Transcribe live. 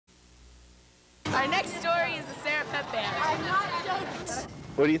Our next story is the Serra Pep Band. I'm not joking.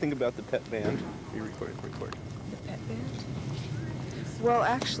 What do you think about the pep band? You record. The pep band? Well,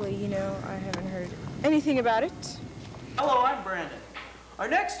 actually, you know, I haven't heard anything about it. Hello, I'm Brandon. Our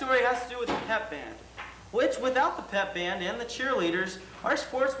next story has to do with the pep band, which without the pep band and the cheerleaders, our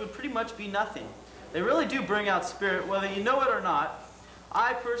sports would pretty much be nothing. They really do bring out spirit, whether you know it or not.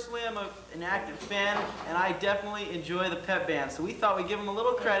 I personally am an active fan, and I definitely enjoy the pep band, so we thought we'd give them a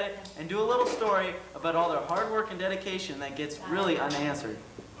little credit and do a little story about all their hard work and dedication that gets really unanswered.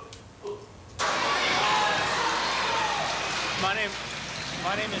 My name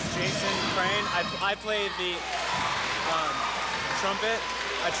is Jason Crane. I play the trumpet.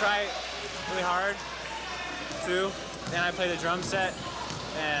 I try really hard too. Then I play the drum set,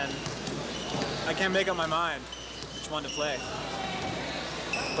 and I can't make up my mind which one to play.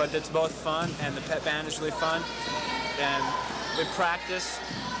 But it's both fun, and the pep band is really fun. And we practice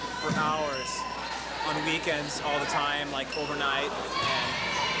for hours on weekends all the time, like overnight. And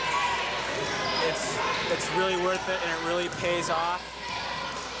it's really worth it, and it really pays off.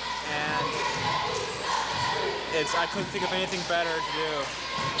 And I couldn't think of anything better to do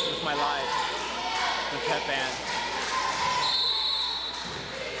with my life than pep band.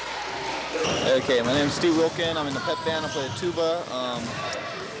 Okay, my name's Steve Wilkin. I'm in the pep band. I play the tuba.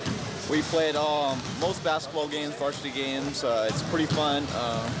 We played most basketball games, varsity games. It's pretty fun.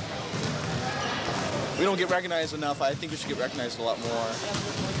 We don't get recognized enough. I think we should get recognized a lot more.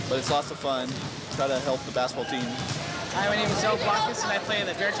 But it's lots of fun. Try to help the basketball team. Hi, my name is Joe Blockus, and I play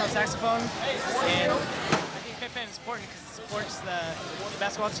the baritone saxophone. And I think pep band is important because it supports the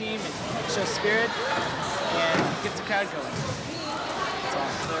basketball team and shows spirit and gets the crowd going. That's all.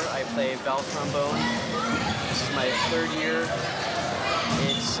 I play valve trombone. This is my third year.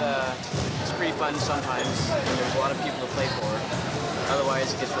 It's pretty fun sometimes, and there's a lot of people to play for.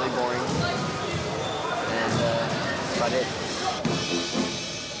 Otherwise, it gets really boring. And that's about it.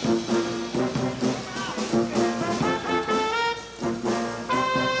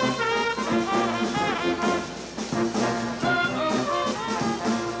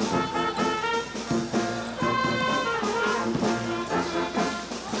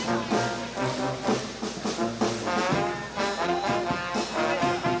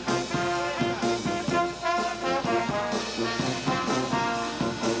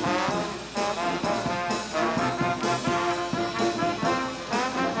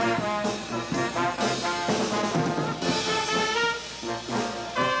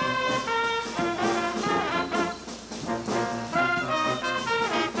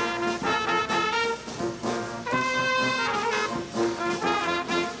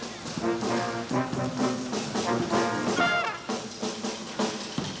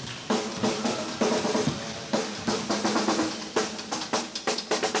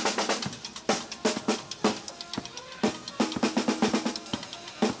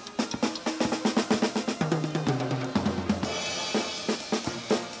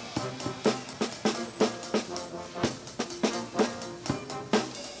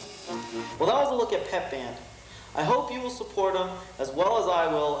 Well, that was a look at Pep Band. I hope you will support them as well as I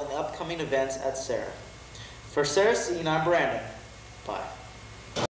will in the upcoming events at Serra. For Serra Scene, I'm Brandon. Bye.